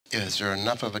Is there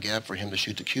enough of a gap for him to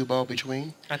shoot the cue ball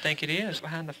between? I think it is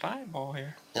behind the 5 ball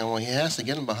here. Yeah, well, he has to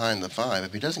get him behind the 5.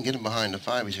 If he doesn't get him behind the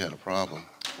 5, he's got a problem.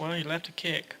 Well, he left a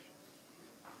kick.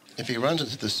 If he runs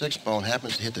into the 6 ball and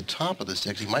happens to hit the top of the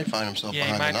 6, he might find himself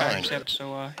behind the 9. Yeah, he might find himself.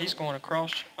 So he's going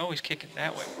across. Oh, he's kicking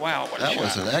that way. Wow, what a shot. That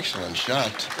was an excellent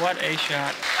shot. What a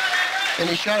shot. And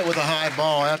he shot it with a high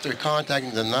ball after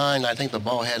contacting the 9. I think the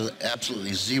ball had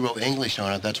absolutely 0 English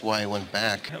on it. That's why it went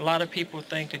back. A lot of people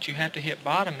think that you have to hit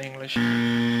bottom English.